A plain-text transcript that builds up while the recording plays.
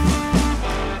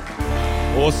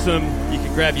Awesome. You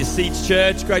can grab your seats,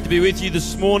 church. Great to be with you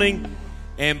this morning.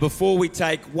 And before we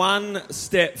take one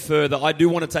step further, I do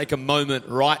want to take a moment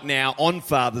right now on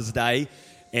Father's Day,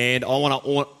 and I want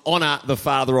to honour the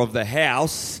father of the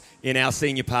house in our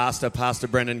senior pastor, Pastor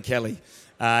Brendan Kelly.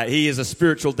 He is a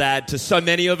spiritual dad to so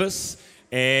many of us,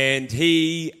 and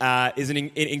he is an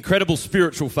incredible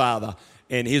spiritual father.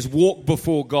 And his walk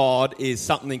before God is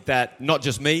something that not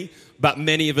just me, but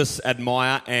many of us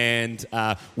admire. And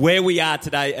where we are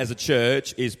today as a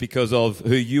church is because of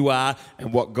who you are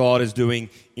and what God is doing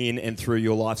in and through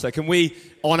your life. So can we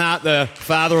honour the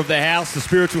father of the house, the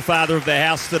spiritual father of the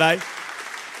house today?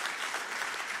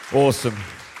 Awesome.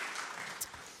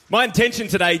 My intention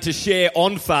today to share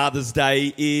on Father's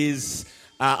Day is,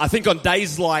 I think on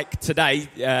days like today,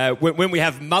 when we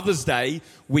have Mother's Day,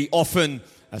 we often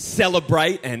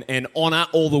celebrate and honour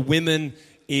all the women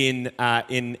in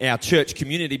our church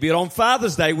community. But on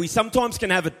Father's Day, we sometimes can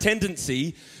have a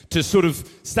tendency to sort of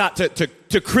start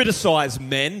to criticise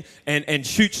men and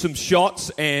shoot some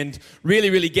shots and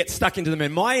really get stuck into them.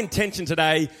 And my intention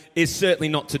today is certainly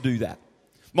not to do that.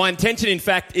 My intention, in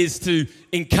fact, is to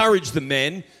encourage the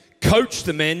men, coach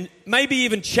the men, maybe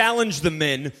even challenge the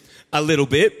men a little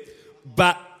bit.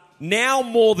 But now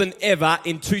more than ever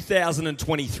in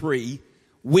 2023,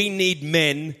 we need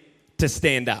men to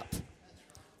stand up.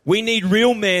 We need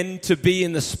real men to be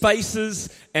in the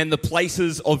spaces and the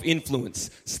places of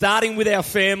influence, starting with our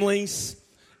families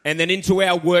and then into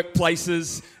our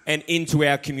workplaces and into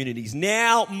our communities.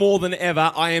 Now more than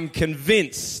ever, I am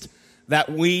convinced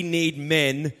that we need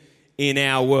men in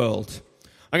our world.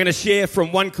 I'm going to share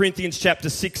from 1 Corinthians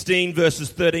chapter 16, verses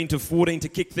 13 to 14 to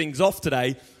kick things off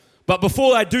today. But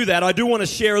before I do that, I do want to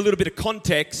share a little bit of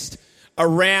context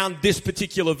around this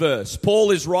particular verse.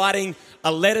 Paul is writing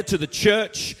a letter to the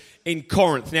church in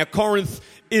Corinth. Now, Corinth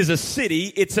is a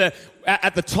city.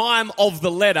 At the time of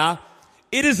the letter,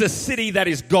 it is a city that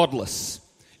is godless.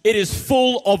 It is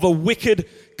full of a wicked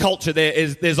culture.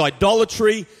 There's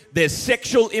idolatry, there's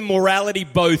sexual immorality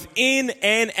both in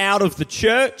and out of the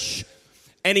church.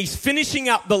 And he's finishing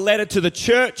up the letter to the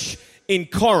church in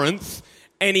Corinth,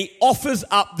 and he offers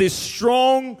up this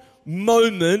strong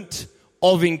moment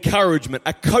of encouragement,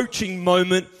 a coaching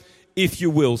moment, if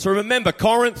you will. So remember,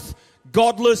 Corinth,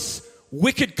 godless,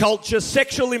 wicked culture,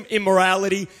 sexual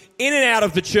immorality, in and out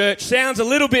of the church, sounds a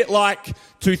little bit like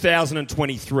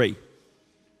 2023. And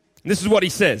this is what he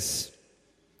says.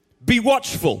 Be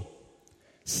watchful,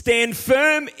 stand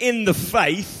firm in the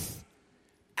faith,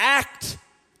 act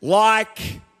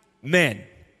like men.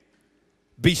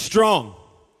 Be strong,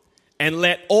 and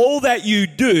let all that you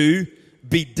do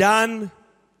be done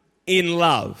in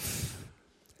love.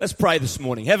 Let's pray this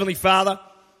morning. Heavenly Father,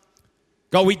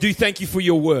 God, we do thank you for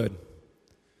your word.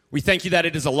 We thank you that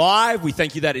it is alive. We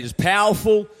thank you that it is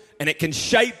powerful and it can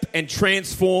shape and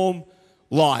transform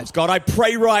lives. God, I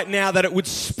pray right now that it would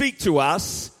speak to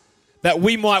us, that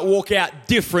we might walk out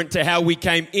different to how we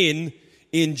came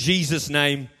in Jesus'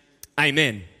 name,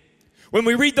 amen. When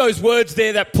we read those words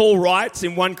there that Paul writes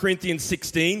in 1 Corinthians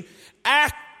 16,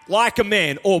 act like a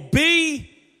man or be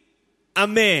a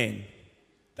man,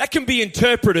 that can be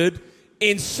interpreted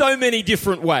in so many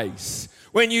different ways.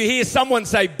 When you hear someone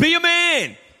say, be a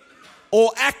man,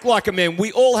 or act like a man,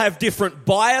 we all have different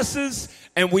biases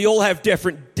and we all have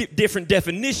different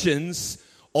definitions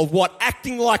of what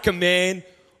acting like a man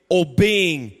or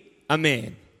being a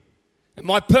man. And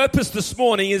my purpose this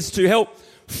morning is to help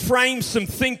frame some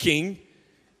thinking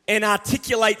and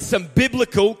articulate some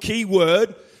biblical, key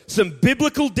word, some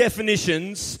biblical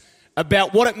definitions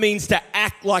about what it means to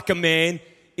act like a man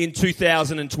in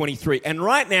 2023. And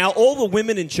right now, all the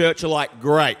women in church are like,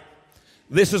 great,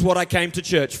 this is what I came to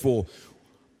church for.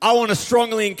 I want to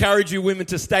strongly encourage you women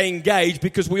to stay engaged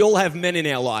because we all have men in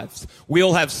our lives. We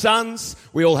all have sons,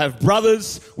 we all have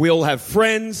brothers, we all have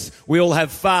friends, we all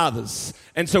have fathers.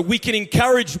 And so we can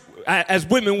encourage, as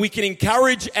women, we can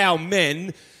encourage our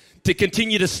men to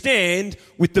continue to stand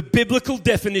with the biblical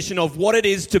definition of what it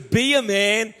is to be a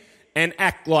man and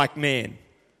act like man.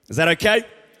 Is that okay?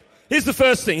 Here's the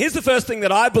first thing. Here's the first thing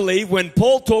that I believe when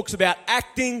Paul talks about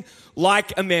acting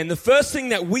like a man. The first thing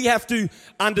that we have to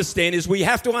understand is we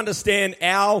have to understand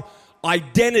our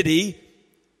identity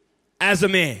as a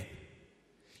man.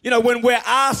 You know, when we're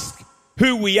asked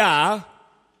who we are,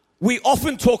 we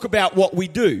often talk about what we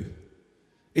do.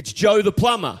 It's Joe the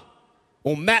plumber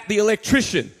or Matt the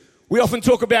electrician. We often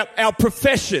talk about our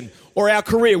profession or our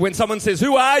career. When someone says,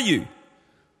 who are you?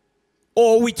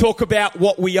 Or we talk about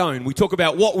what we own. We talk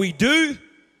about what we do,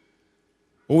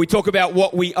 or we talk about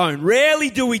what we own. Rarely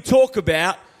do we talk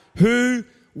about who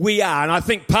we are. And I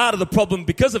think part of the problem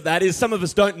because of that is some of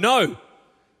us don't know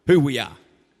who we are.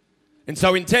 And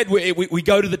so in TED, we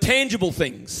go to the tangible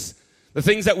things, the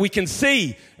things that we can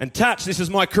see and touch. This is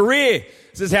my career.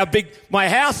 This is how big my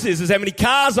house is. This is how many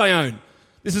cars I own.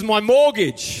 This is my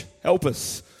mortgage. Help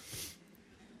us.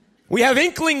 We have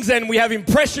inklings and we have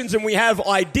impressions and we have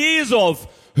ideas of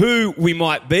who we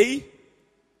might be.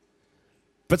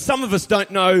 But some of us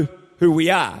don't know who we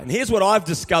are. And here's what I've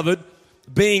discovered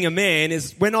being a man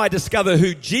is when I discover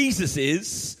who Jesus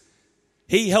is,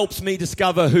 he helps me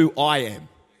discover who I am.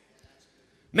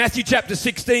 Matthew chapter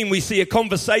 16, we see a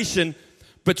conversation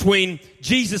between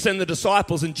Jesus and the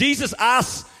disciples. And Jesus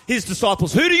asks his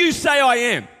disciples, who do you say I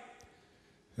am?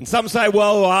 And some say,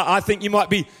 well, I think you might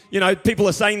be, people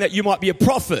are saying that you might be a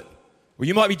prophet, or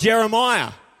you might be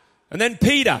Jeremiah. And then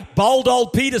Peter, bold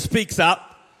old Peter speaks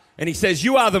up, and he says,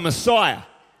 you are the Messiah.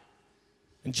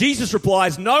 And Jesus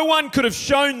replies, no one could have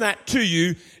shown that to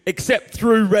you except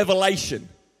through revelation.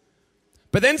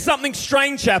 But then something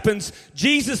strange happens.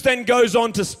 Jesus then goes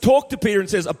on to talk to Peter and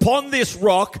says, upon this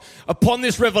rock, upon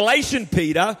this revelation,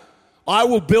 Peter, I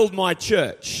will build my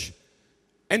church.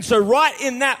 And so right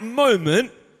in that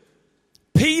moment,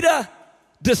 Peter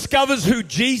discovers who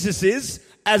Jesus is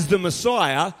as the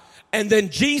Messiah, and then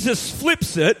Jesus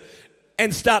flips it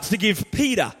and starts to give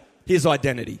Peter his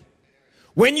identity.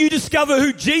 When you discover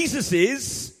who Jesus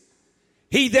is,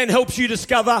 he then helps you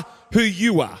discover who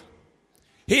you are.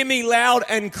 Hear me loud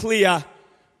and clear,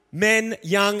 men,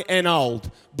 young and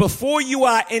old. Before you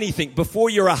are anything, before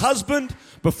you're a husband,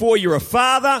 before you're a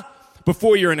father,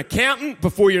 before you're an accountant,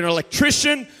 before you're an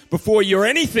electrician, before you're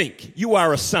anything, you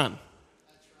are a son.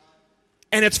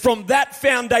 And it's from that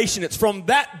foundation, it's from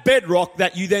that bedrock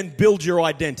that you then build your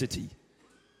identity.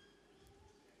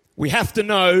 We have to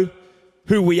know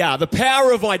who we are. The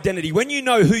power of identity. When you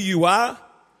know who you are,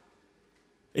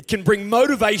 it can bring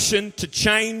motivation to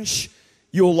change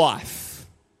your life.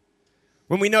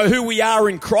 When we know who we are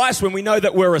in Christ, when we know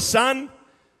that we're a son,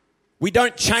 we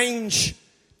don't change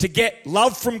to get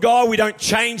love from God. We don't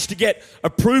change to get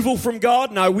approval from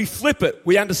God. No, we flip it.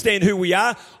 We understand who we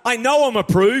are. I know I'm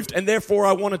approved and therefore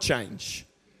I want to change.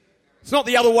 It's not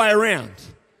the other way around.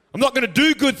 I'm not going to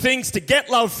do good things to get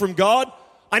love from God.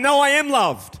 I know I am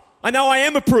loved. I know I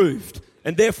am approved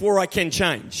and therefore I can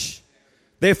change.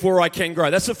 Therefore I can grow.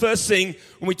 That's the first thing.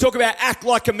 When we talk about act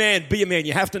like a man, be a man,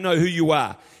 you have to know who you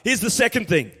are. Here's the second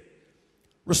thing.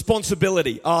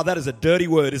 Responsibility. Oh, that is a dirty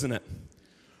word, isn't it?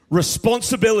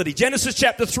 Responsibility. Genesis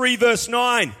chapter 3 verse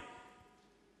 9.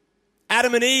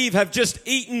 Adam and Eve have just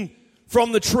eaten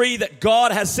from the tree that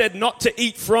God has said not to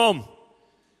eat from.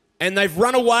 And they've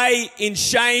run away in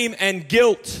shame and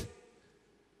guilt.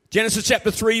 Genesis chapter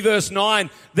 3 verse 9.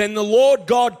 Then the Lord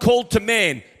God called to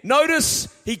man. Notice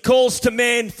he calls to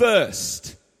man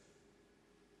first.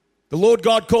 The Lord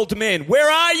God called to man.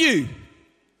 Where are you?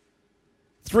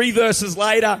 3 verses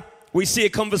later, we see a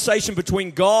conversation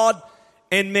between God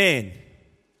and man.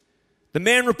 The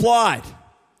man replied,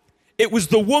 it was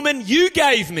the woman you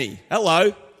gave me. Hello.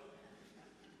 It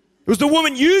was the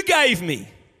woman you gave me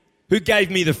who gave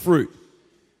me the fruit.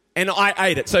 And I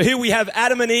ate it. So here we have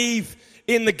Adam and Eve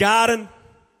in the garden.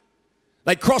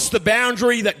 They cross the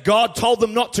boundary that God told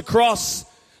them not to cross.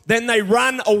 Then they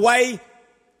run away.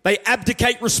 They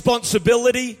abdicate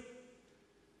responsibility.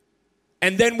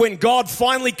 And then when God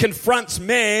finally confronts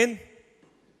man,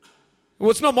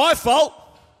 well, it's not my fault.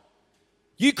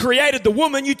 You created the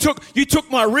woman. You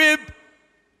took my rib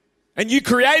and you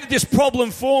created this problem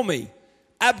for me.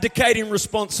 Abdicating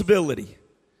responsibility.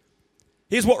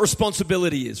 Here's what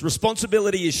responsibility is.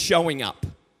 Responsibility is showing up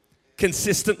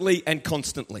consistently and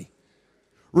constantly.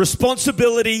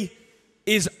 Responsibility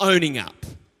is owning up.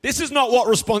 This is not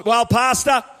what well,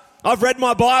 Pastor, I've read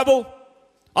my Bible.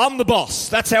 I'm the boss.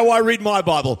 That's how I read my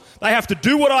Bible. They have to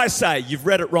do what I say. You've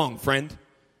read it wrong, friend.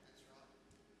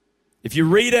 If you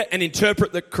read it and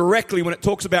interpret it correctly when it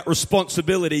talks about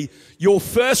responsibility, your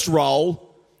first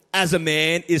role as a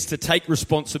man is to take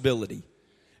responsibility.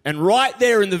 And right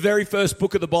there in the very first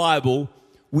book of the Bible,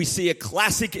 we see a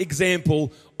classic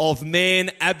example of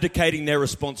man abdicating their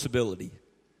responsibility.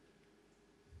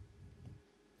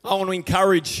 I want to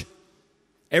encourage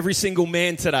every single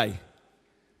man today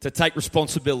to take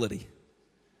responsibility,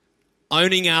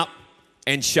 owning up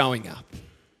and showing up.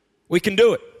 We can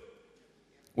do it.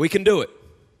 We can do it.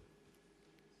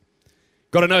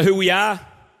 Got to know who we are.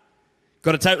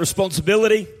 Got to take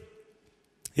responsibility.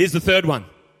 Here's the third one.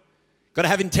 Got to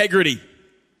have integrity.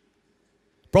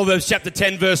 Proverbs chapter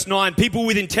 10 verse 9. People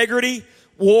with integrity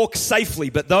walk safely,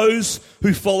 but those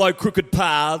who follow crooked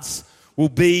paths will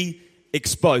be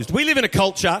exposed. We live in a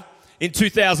culture in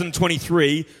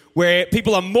 2023 where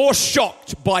people are more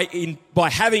shocked by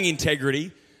having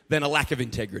integrity than a lack of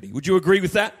integrity. Would you agree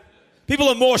with that? People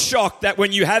are more shocked that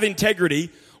when you have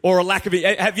integrity or a lack of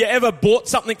it. Have you ever bought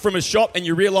something from a shop and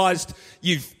you realised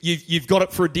you've got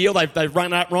it for a deal, they've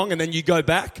run it wrong, and then you go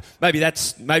back?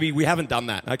 Maybe we haven't done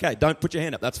that. Okay, don't put your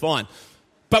hand up. That's fine.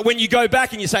 But when you go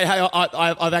back and you say, hey,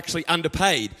 I've actually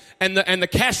underpaid, and the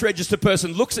cash register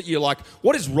person looks at you like,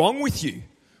 what is wrong with you?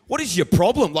 What is your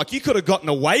problem? Like, you could have gotten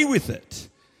away with it.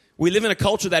 We live in a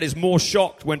culture that is more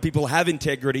shocked when people have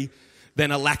integrity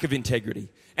than a lack of integrity.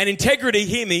 And integrity,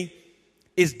 hear me,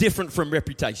 is different from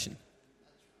reputation.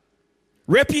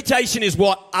 Reputation is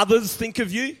what others think of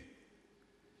you.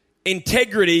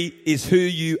 Integrity is who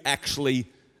you actually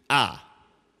are.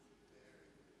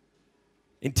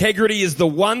 Integrity is the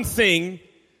one thing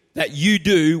that you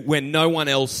do when no one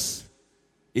else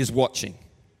is watching.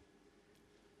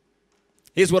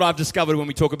 Here's what I've discovered when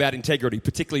we talk about integrity,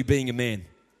 particularly being a man.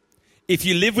 If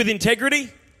you live with integrity,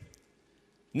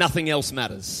 nothing else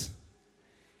matters.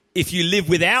 If you live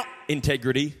without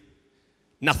integrity,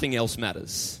 nothing else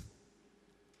matters.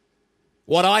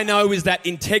 What I know is that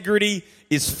integrity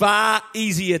is far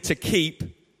easier to keep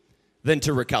than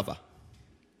to recover.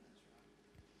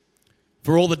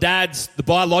 For all the dads, the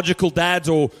biological dads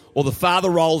or the father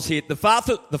roles here, the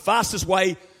fastest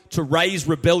way to raise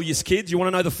rebellious kids, you want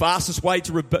to know the fastest way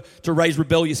to raise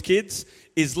rebellious kids?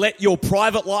 Is let your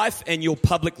private life and your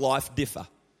public life differ.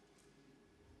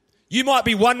 You might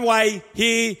be one way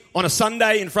here on a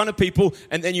Sunday in front of people,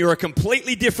 and then you're a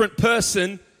completely different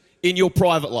person in your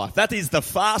private life. That is the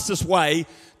fastest way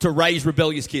to raise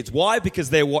rebellious kids. Why? Because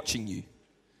they're watching you.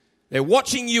 They're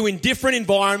watching you in different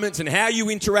environments and how you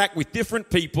interact with different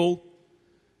people.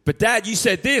 But Dad, you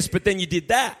said this, but then you did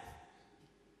that.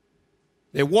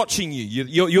 They're watching you.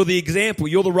 You're the example.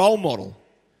 You're the role model.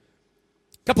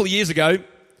 A couple of years ago,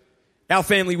 our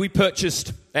family, we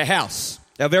purchased a house,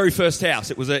 our very first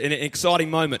house. It was an exciting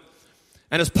moment.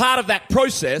 And as part of that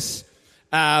process,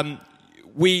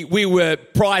 we were,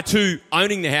 prior to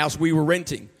owning the house, we were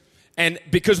renting. And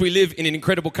because we live in an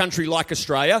incredible country like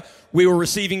Australia, we were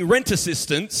receiving rent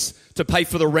assistance to pay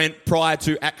for the rent prior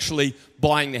to actually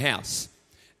buying the house.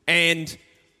 And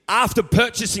after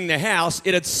purchasing the house,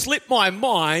 it had slipped my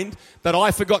mind that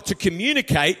I forgot to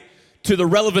communicate to the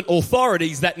relevant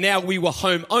authorities that now we were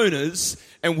homeowners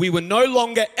and we were no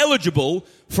longer eligible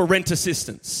for rent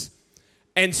assistance.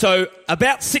 And so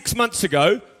about 6 months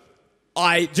ago,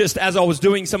 as I was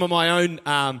doing some of my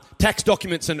own tax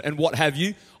documents and what have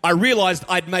you, I realised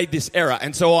I'd made this error.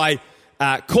 And so I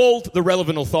called the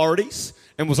relevant authorities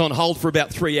and was on hold for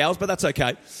about 3 hours, but that's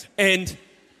okay. And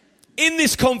in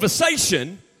this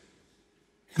conversation,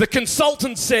 the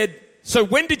consultant said, so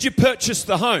when did you purchase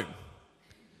the home?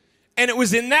 And it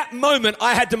was in that moment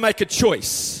I had to make a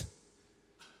choice.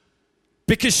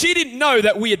 Because she didn't know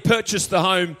that we had purchased the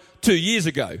home 2 years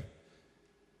ago.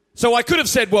 So I could have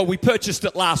said, well, we purchased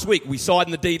it last week. We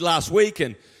signed the deed last week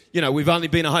and, we've only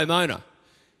been a homeowner.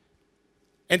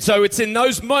 And so it's in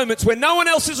those moments when no one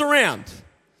else is around.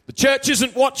 The church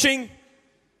isn't watching.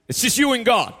 It's just you and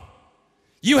God.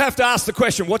 You have to ask the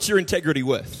question, what's your integrity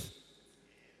worth?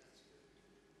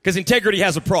 Because integrity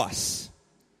has a price.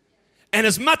 And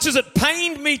as much as it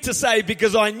pained me to say,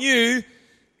 because I knew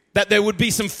that there would be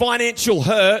some financial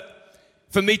hurt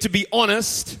for me to be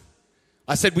honest,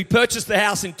 I said, we purchased the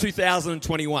house in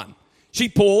 2021. She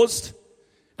paused,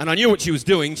 and I knew what she was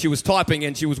doing. She was typing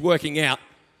and she was working out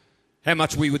how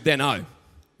much we would then owe,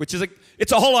 which is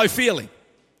it's a hollow feeling.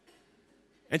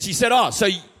 And she said, so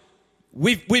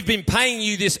we've been paying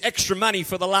you this extra money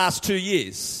for the last 2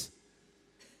 years.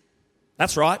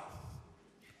 That's right.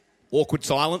 Awkward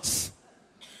silence.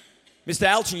 Mr.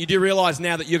 Alchin, you do realise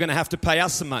now that you're going to have to pay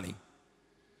us some money.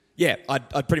 Yeah,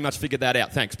 I'd pretty much figured that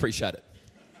out. Thanks, appreciate it.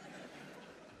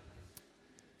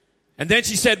 And then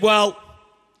she said, well,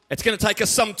 it's going to take us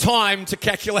some time to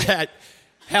calculate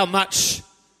how much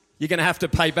you're going to have to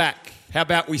pay back. How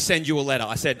about we send you a letter?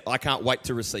 I said, I can't wait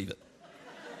to receive it.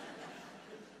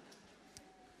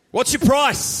 What's your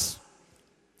price?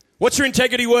 What's your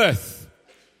integrity worth?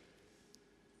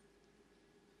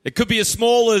 It could be as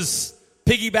small as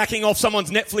piggybacking off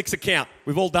someone's Netflix account.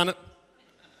 We've all done it.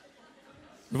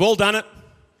 We've all done it.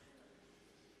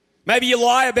 Maybe you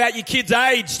lie about your kid's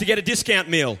age to get a discount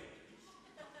meal.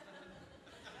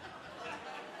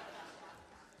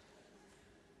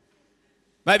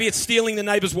 Maybe it's stealing the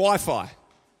neighbour's Wi-Fi.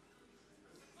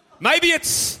 Maybe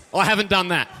it's, I haven't done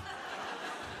that.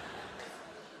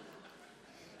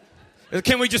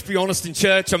 Can we just be honest in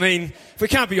church? I mean, if we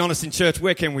can't be honest in church,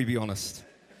 where can we be honest?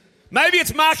 Maybe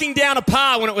it's marking down a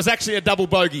par when it was actually a double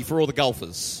bogey for all the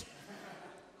golfers.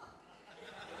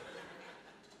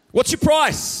 What's your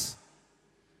price?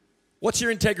 What's your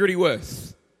integrity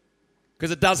worth? because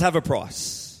it does have a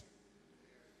price.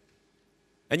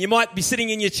 And you might be sitting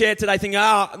in your chair today thinking,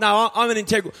 no, I'm an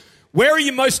integral. Where are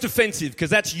you most offensive? Because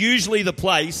that's usually the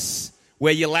place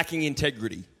where you're lacking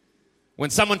integrity. When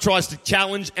someone tries to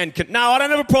challenge and... No, I don't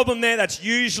have a problem there. That's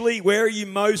usually where are you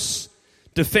most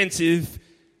defensive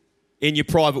in your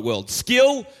private world.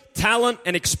 Skill, talent,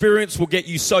 and experience will get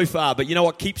you so far. But you know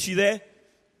what keeps you there?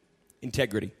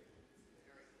 Integrity.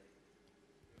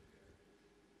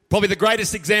 Probably the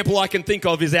greatest example I can think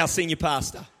of is our senior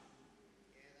pastor.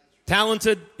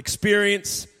 Talented,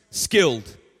 experienced, skilled.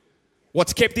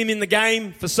 What's kept him in the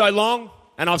game for so long,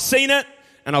 and I've seen it,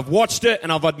 and I've watched it,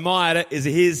 and I've admired it, is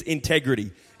his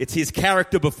integrity. It's his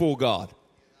character before God.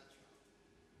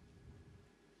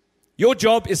 Your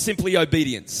job is simply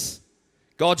obedience.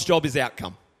 God's job is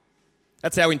outcome.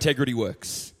 That's how integrity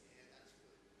works.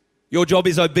 Your job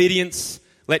is obedience.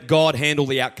 Let God handle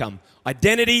the outcome.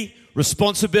 Identity,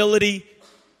 responsibility,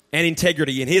 and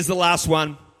integrity. And here's the last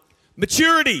one.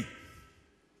 Maturity.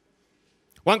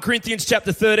 1 Corinthians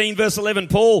chapter 13, verse 11,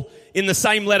 Paul, in the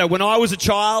same letter, when I was a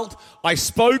child, I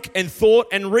spoke and thought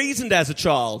and reasoned as a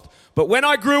child. But when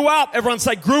I grew up, everyone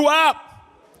say, grew up,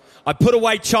 I put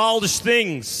away childish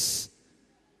things.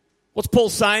 What's Paul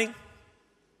saying?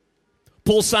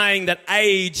 Paul's saying that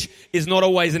age is not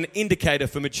always an indicator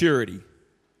for maturity.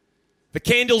 The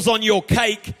candles on your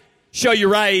cake show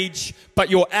your age, but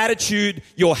your attitude,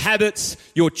 your habits,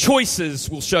 your choices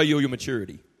will show you your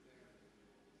maturity.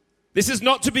 This is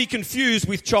not to be confused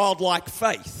with childlike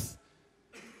faith.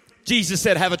 Jesus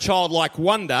said, have a childlike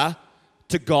wonder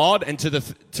to God and to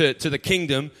the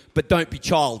kingdom, but don't be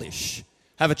childish.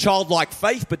 Have a childlike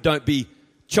faith, but don't be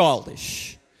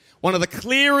childish. One of the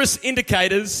clearest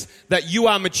indicators that you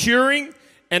are maturing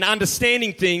and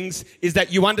understanding things is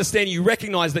that you understand, you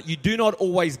recognize that you do not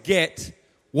always get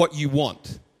what you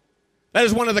want. That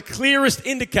is one of the clearest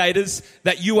indicators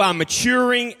that you are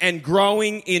maturing and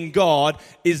growing in God,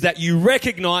 is that you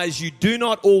recognize you do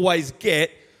not always get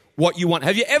what you want.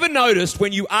 Have you ever noticed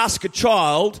when you ask a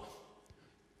child,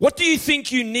 what do you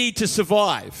think you need to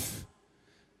survive?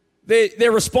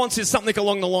 Their response is something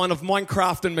along the line of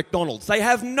Minecraft and McDonald's. They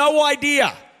have no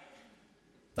idea.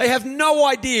 They have no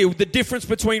idea the difference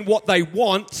between what they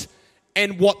want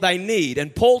and what they need.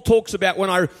 And Paul talks about when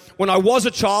I was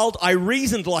a child, I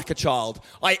reasoned like a child.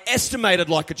 I estimated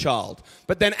like a child.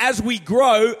 But then as we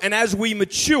grow and as we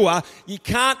mature, you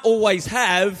can't always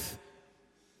have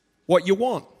what you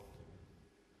want.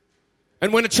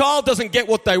 And when a child doesn't get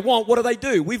what they want, what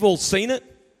do? We've all seen it.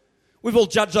 We've all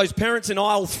judged those parents in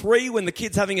aisle 3 when the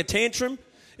kid's having a tantrum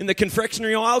in the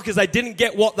confectionery aisle because they didn't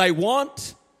get what they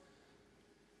want.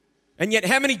 And yet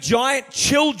how many giant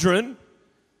children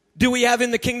do we have in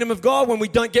the kingdom of God when we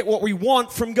don't get what we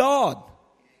want from God?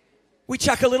 We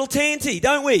chuck a little tanty,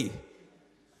 don't we?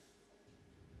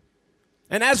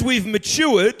 And as we've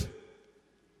matured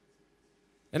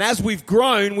and as we've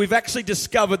grown, we've actually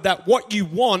discovered that what you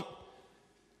want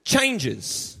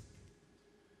changes.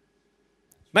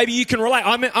 Maybe you can relate.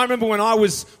 I remember when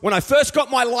I first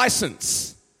got my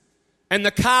license and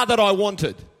the car that I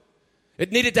wanted,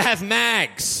 it needed to have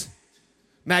mags,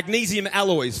 magnesium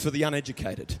alloys for the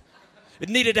uneducated. It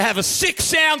needed to have a sick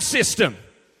sound system.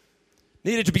 It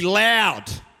needed to be loud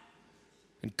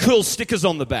and cool stickers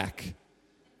on the back.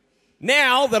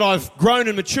 Now that I've grown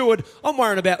and matured, I'm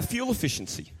worrying about fuel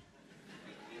efficiency.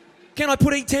 Can I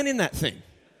put E10 in that thing?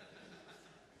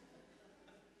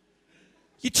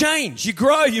 You change, you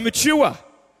grow, you mature.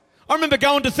 I remember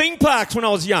going to theme parks when I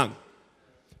was young,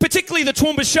 particularly the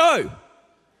Toowoomba Show.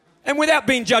 And without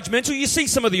being judgmental, you see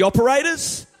some of the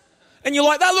operators and you're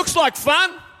like, that looks like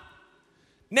fun.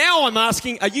 Now I'm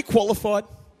asking, are you qualified?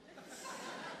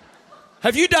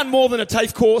 Have you done more than a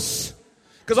TAFE course?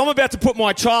 Because I'm about to put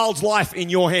my child's life in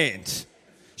your hands.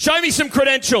 Show me some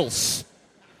credentials.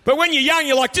 But when you're young,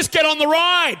 you're like, just get on the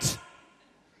ride.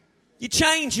 You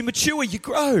change, you mature, you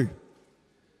grow.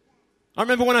 I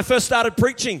remember when I first started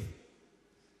preaching,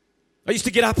 I used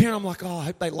to get up here and I'm like, oh, I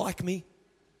hope they like me.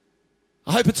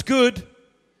 I hope it's good.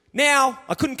 Now,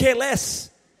 I couldn't care less.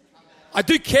 I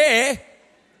do care,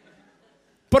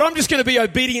 but I'm just going to be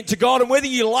obedient to God. And whether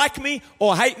you like me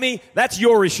or hate me, that's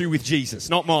your issue with Jesus,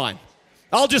 not mine.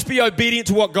 I'll just be obedient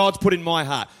to what God's put in my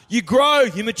heart. You grow,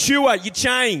 you mature, you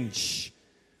change.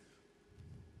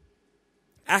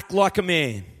 Act like a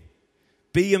man.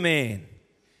 Be a man.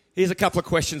 Here's a couple of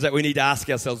questions that we need to ask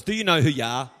ourselves. Do you know who you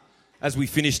are as we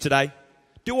finish today?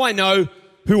 Do I know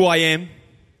who I am?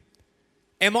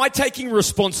 Am I taking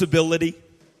responsibility?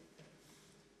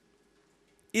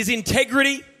 Is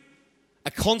integrity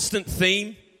a constant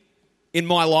theme in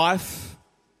my life?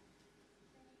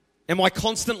 Am I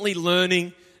constantly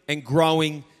learning and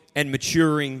growing and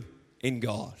maturing in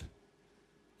God?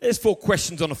 There's 4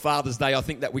 questions on a Father's Day I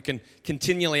think that we can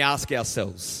continually ask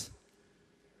ourselves.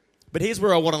 But here's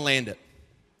where I want to land it.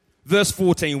 Verse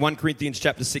 14, 1 Corinthians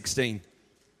chapter 16.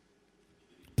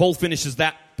 Paul finishes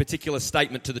that particular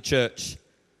statement to the church.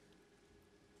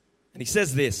 And he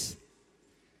says this.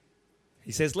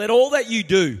 He says, let all that you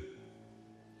do,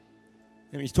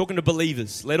 and he's talking to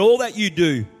believers, let all that you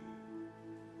do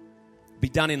be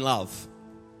done in love.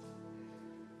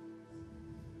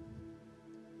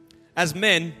 As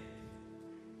men,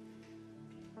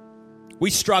 we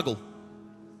struggle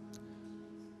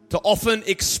to often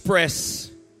express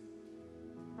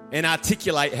and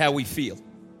articulate how we feel.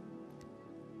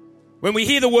 When we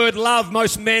hear the word love,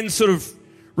 most men sort of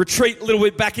retreat a little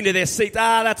bit back into their seats.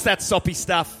 That's that soppy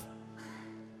stuff.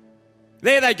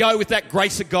 There they go with that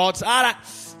grace of God. I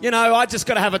just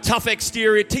got to have a tough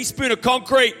exterior, teaspoon of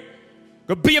concrete.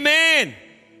 Got to be a man.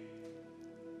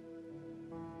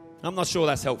 I'm not sure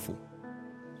that's helpful.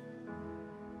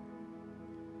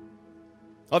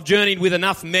 I've journeyed with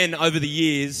enough men over the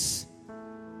years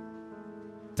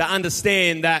to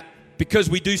understand that because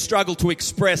we do struggle to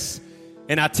express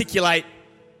and articulate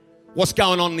what's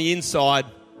going on the inside,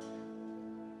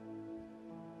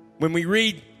 when we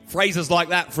read phrases like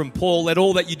that from Paul, let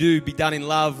all that you do be done in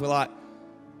love, we're like,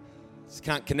 just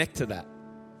can't connect to that.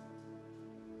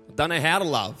 I don't know how to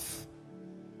love.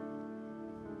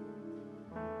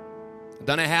 I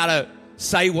don't know how to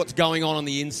say what's going on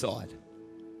the inside.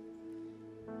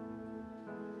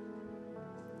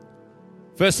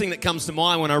 First thing that comes to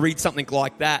mind when I read something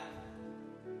like that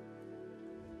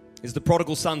is the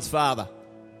prodigal son's father.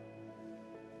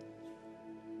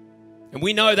 And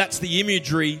we know that's the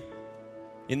imagery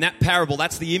in that parable,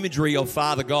 that's the imagery of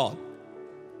Father God.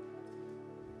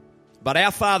 But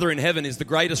our Father in heaven is the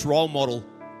greatest role model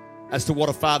as to what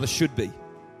a father should be.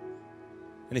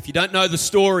 And if you don't know the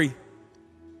story,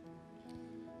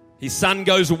 his son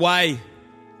goes away,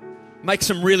 makes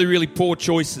some really, really poor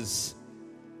choices.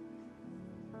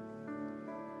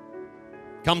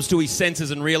 Comes to his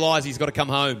senses and realizes he's got to come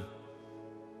home.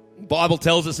 The Bible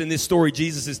tells us in this story,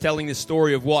 Jesus is telling this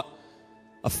story of what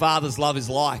a father's love is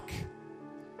like.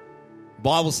 The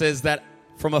Bible says that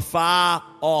from afar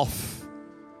off,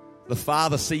 the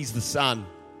father sees the son.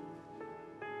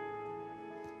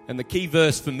 And the key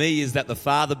verse for me is that the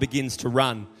father begins to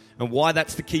run. And why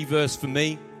that's the key verse for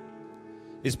me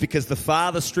is because the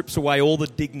father strips away all the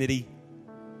dignity,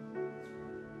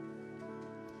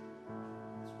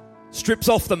 strips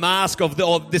off the mask of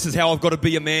this is how I've got to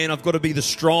be a man. I've got to be the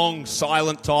strong,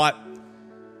 silent type.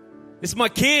 This is my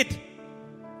kid.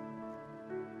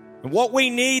 And what we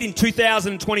need in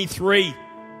 2023,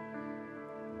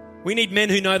 we need men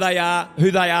who know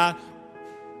who they are.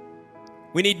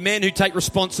 We need men who take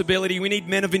responsibility. We need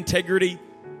men of integrity.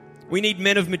 We need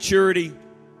men of maturity.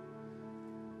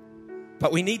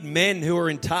 But we need men who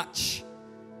are in touch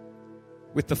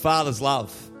with the Father's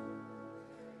love.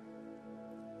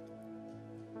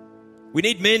 We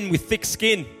need men with thick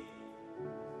skin,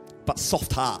 but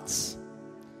soft hearts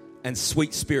and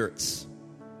sweet spirits.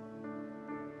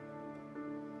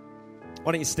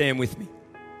 Why don't you stand with me?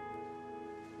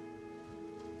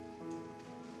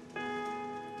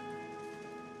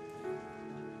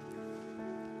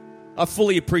 I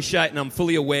fully appreciate and I'm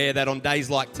fully aware that on days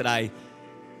like today,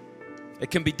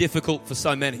 it can be difficult for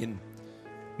so many. And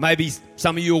maybe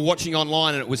some of you are watching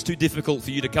online and it was too difficult for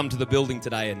you to come to the building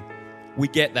today. And we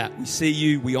get that. We see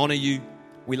you. We honor you.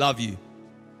 We love you.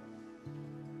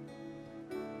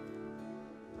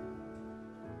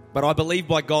 But I believe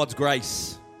by God's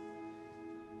grace,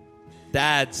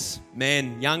 dads,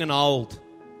 men, young and old,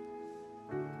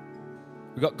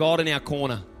 we've got God in our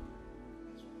corner.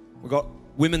 We've got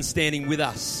women standing with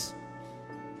us.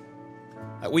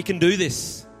 That we can do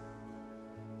this.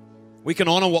 We can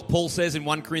honor what Paul says in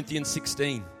 1 Corinthians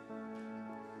 16.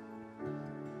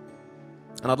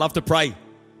 And I'd love to pray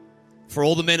for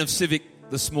all the men of Civic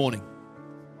this morning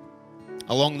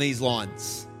along these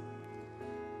lines.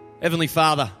 Heavenly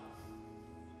Father,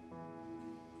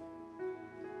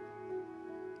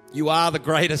 you are the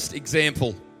greatest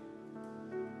example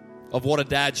of what a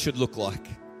dad should look like.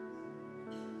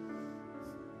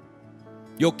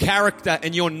 Your character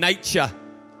and your nature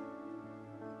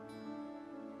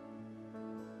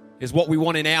is what we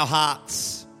want in our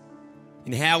hearts,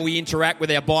 in how we interact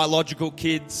with our biological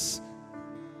kids,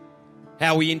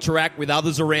 how we interact with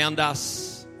others around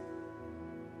us.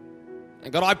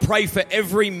 And God, I pray for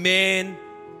every man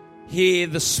here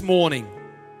this morning.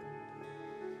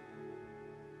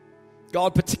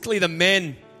 God, particularly the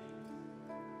men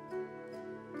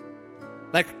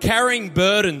that are carrying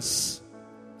burdens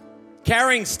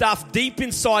carrying stuff deep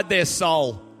inside their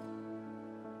soul.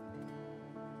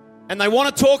 And they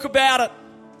want to talk about it.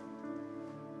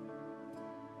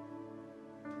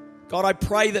 God, I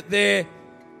pray that there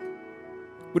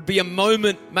would be a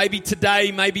moment, maybe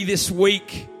today, maybe this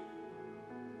week,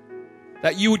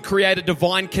 that you would create a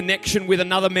divine connection with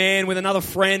another man, with another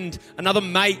friend, another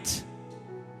mate.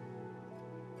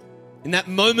 In that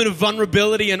moment of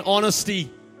vulnerability and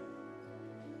honesty,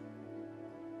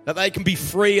 that they can be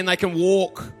free and they can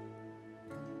walk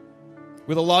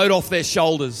with a load off their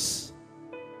shoulders.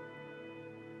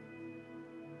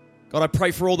 God, I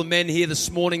pray for all the men here this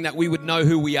morning that we would know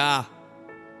who we are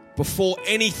before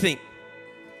anything,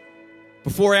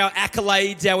 before our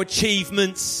accolades, our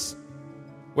achievements.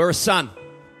 We're a son.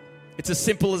 It's as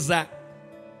simple as that.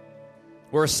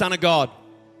 We're a son of God.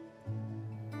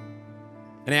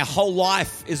 And our whole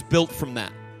life is built from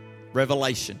that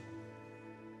revelation.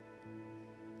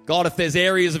 God, if there's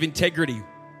areas of integrity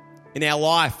in our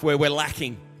life where we're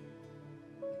lacking,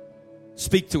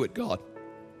 speak to it, God.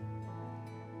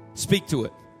 Speak to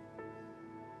it.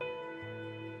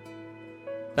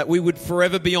 That we would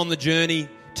forever be on the journey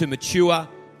to mature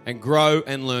and grow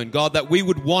and learn. God, that we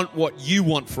would want what you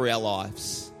want for our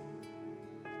lives.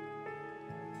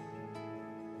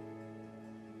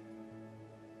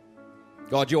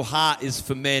 God, your heart is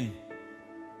for men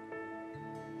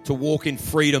to walk in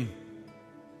freedom,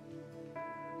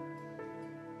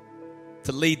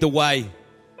 to lead the way,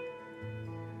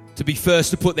 to be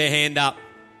first to put their hand up.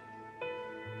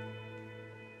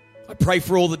 I pray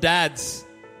for all the dads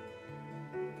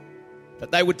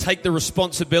that they would take the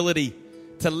responsibility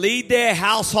to lead their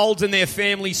households and their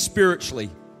families spiritually.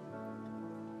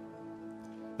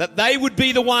 That they would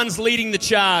be the ones leading the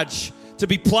charge to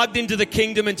be plugged into the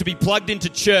kingdom and to be plugged into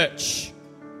church.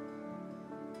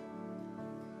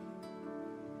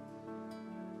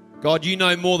 God, you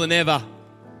know more than ever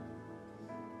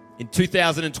in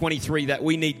 2023 that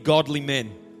we need godly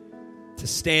men to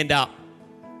stand up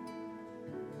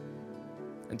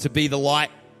and to be the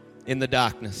light in the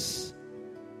darkness.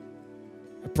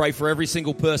 I pray for every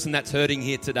single person that's hurting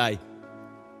here today,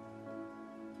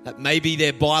 that maybe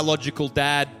their biological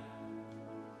dad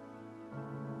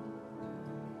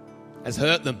has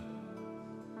hurt them,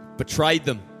 betrayed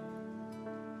them,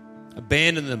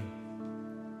 abandoned them.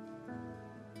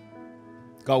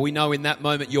 God, we know in that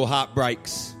moment your heart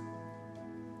breaks.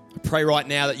 I pray right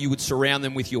now that you would surround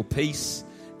them with your peace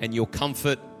and your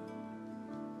comfort,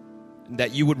 and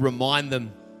that you would remind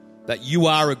them that you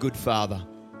are a good father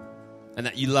and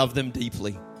that you love them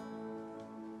deeply.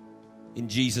 In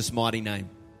Jesus' mighty name.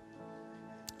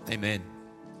 Amen.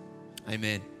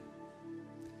 Amen.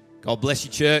 God bless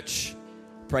you, church.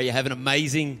 Pray you have an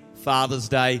amazing Father's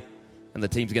Day. And the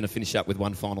team's going to finish up with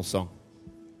one final song.